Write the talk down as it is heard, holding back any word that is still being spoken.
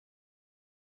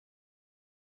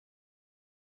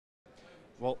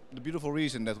Well, the beautiful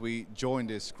reason that we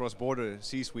joined this cross-border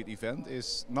C-suite event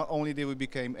is not only did we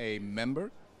become a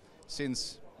member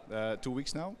since 2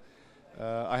 weeks now.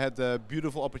 I had the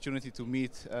beautiful opportunity to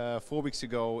meet 4 weeks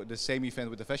ago the same event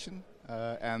with the fashion,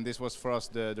 and this was for us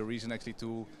the reason actually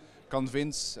to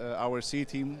convince our C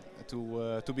team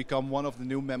to become one of the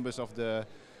new members of the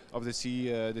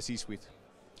C-suite.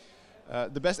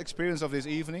 The best experience of this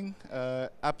evening,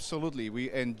 absolutely,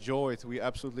 we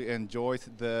absolutely enjoyed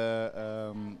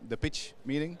the pitch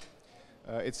meeting.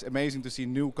 It's amazing to see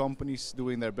new companies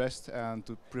doing their best and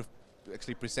to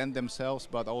actually present themselves,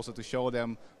 but also to show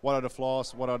them what are the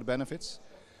flaws, what are the benefits.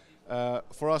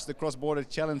 For us, the cross-border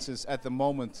challenges at the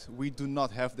moment, we do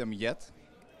not have them yet.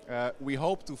 We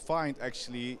hope to find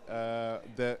actually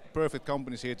the perfect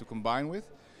companies here to combine with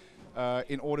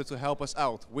in order to help us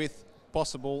out with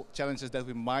possible challenges that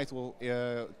we might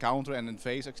counter and then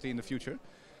face actually in the future.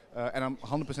 And I'm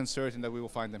 100% certain that we will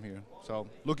find them here. So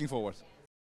looking forward.